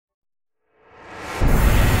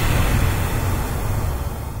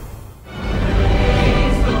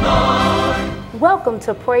Welcome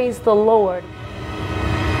to Praise the Lord.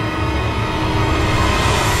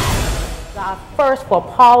 First for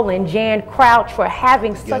Paul and Jan Crouch for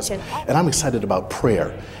having such an... And I'm excited about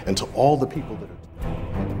prayer and to all the people that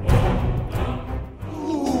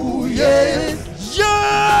Ooh, yeah,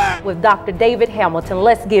 yeah. With Dr. David Hamilton.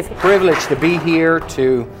 Let's give him... Privileged to be here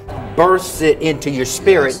to burst it into your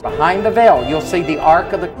spirit. Behind the veil, you'll see the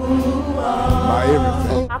Ark of the... My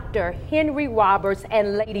everything. Dr. Henry Roberts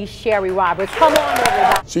and Lady Sherry Roberts. Come on,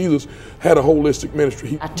 everybody. Jesus had a holistic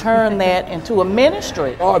ministry. I turned that into a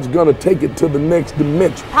ministry. God's gonna take it to the next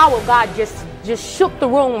dimension. Power of God just shook the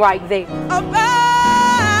room right there.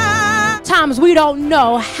 Times we don't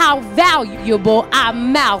know how valuable our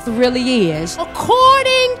mouth really is.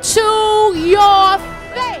 According to your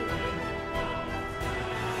faith.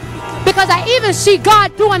 Because I even see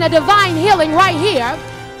God doing a divine healing right here.